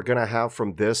reaction that we're gonna have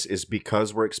from this is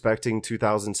because we're expecting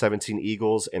 2017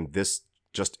 Eagles, and this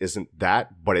just isn't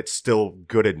that, but it's still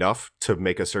good enough to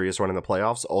make a serious run in the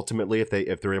playoffs? Ultimately, if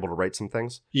they're able to right some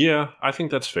things. Yeah, I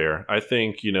think that's fair. I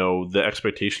think the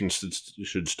expectations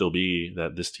should still be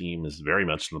that this team is very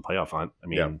much in the playoff hunt. I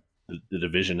mean. The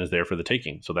division is there for the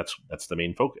taking. So that's the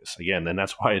main focus again. And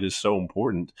that's why it is so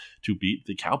important to beat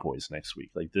the Cowboys next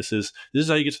week. Like this is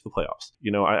how you get to the playoffs.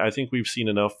 I think we've seen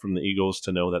enough from the Eagles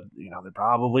to know that, they're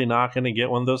probably not going to get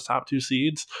one of those top 2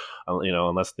 seeds,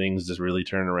 unless things just really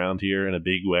turn around here in a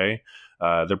big way.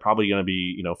 They're probably going to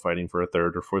be, fighting for a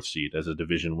 3rd or 4th seed as a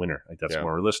division winner. Like that's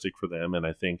more realistic for them. And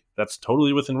I think that's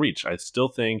totally within reach. I still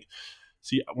think,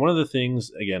 one of the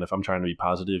things, again, if I'm trying to be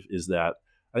positive, is that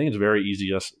I think it's very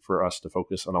easy for us to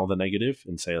focus on all the negative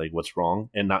and say like what's wrong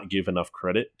and not give enough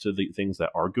credit to the things that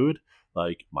are good,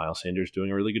 like Miles Sanders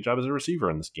doing a really good job as a receiver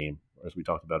in this game, as we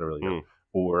talked about earlier,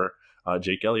 or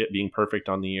Jake Elliott being perfect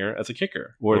on the year as a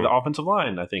kicker, or the offensive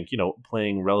line, I think,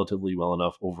 playing relatively well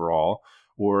enough overall,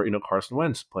 or, Carson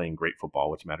Wentz playing great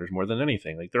football, which matters more than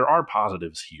anything. Like there are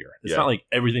positives here. It's not like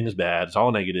everything is bad. It's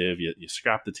all negative. You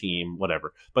scrap the team,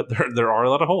 whatever. But there are a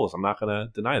lot of holes. I'm not going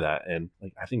to deny that. And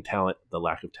like I think the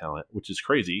lack of talent, which is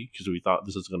crazy because we thought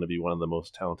this is going to be one of the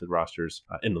most talented rosters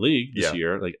in the league this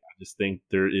year. Like I just think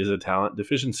there is a talent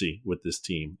deficiency with this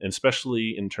team, and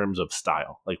especially in terms of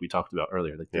style, like we talked about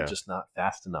earlier. Like they're just not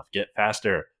fast enough. Get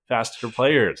faster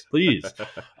players, please.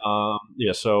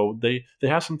 So they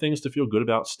have some things to feel good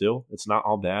about still. It's not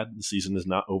all bad. The season is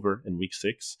not over in week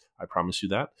 6. I promise you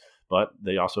that. But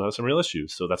they also have some real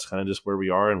issues. So that's kind of just where we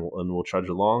are, and we'll trudge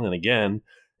along. And again,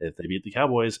 if they beat the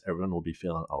Cowboys, everyone will be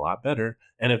feeling a lot better.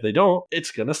 And if they don't,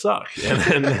 it's going to suck.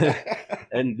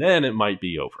 And then it might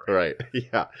be over. Right.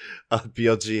 Yeah.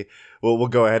 BLG, we'll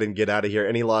go ahead and get out of here.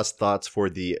 Any last thoughts for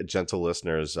the gentle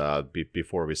listeners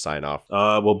before we sign off?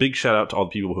 Well, big shout out to all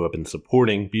the people who have been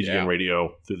supporting BGN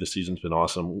Radio through the season. It's been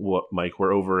awesome. Mike,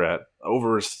 we're over at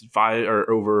over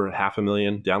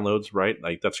 500,000 downloads, right?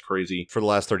 Like that's crazy. For the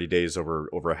last 30 days, over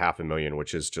 500,000,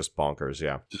 which is just bonkers.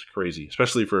 Yeah. Just crazy,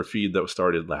 especially for a feed that was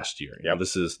started last year. Yeah.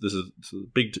 This is a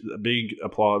big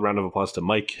round of applause to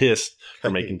Mike Kist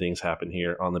for making things happen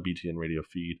here on the BGN Radio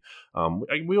feed.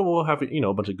 We will have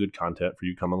a bunch of good content for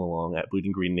you coming along at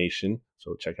Bleeding Green Nation.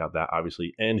 So check out that,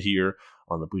 obviously, and here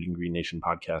on the Bleeding Green Nation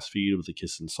podcast feed with the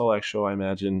Kist and Solak show, I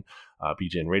imagine.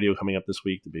 BGN Radio coming up this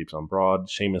week. The Babes on Broad.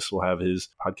 Seamus will have his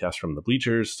podcast from the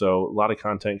Bleachers. So a lot of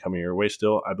content coming your way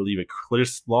still. I believe a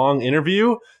Chris Long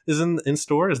interview is in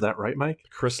store. Is that right, Mike?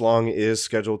 Chris Long is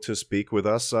scheduled to speak with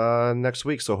us next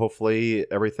week. So hopefully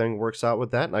everything works out with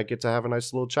that, and I get to have a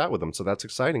nice little chat with him. So that's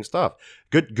exciting stuff.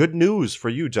 Good news for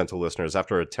you, gentle listeners,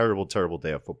 after a terrible, terrible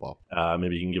day of football.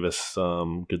 Maybe you can give us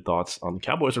some good thoughts on the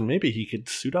Cowboys, or maybe he could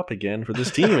suit up again for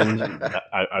this team. And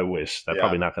I wish. That's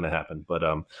probably not going to happen. But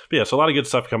yeah, so a lot of good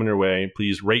stuff coming your way.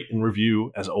 Please rate and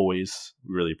review, as always.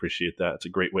 We really appreciate that. It's a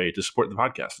great way to support the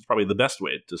podcast. It's probably the best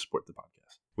way to support the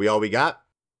podcast. We all we got.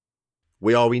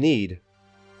 We all we need.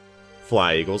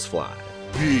 Fly, Eagles, fly.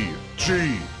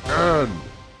 BGN.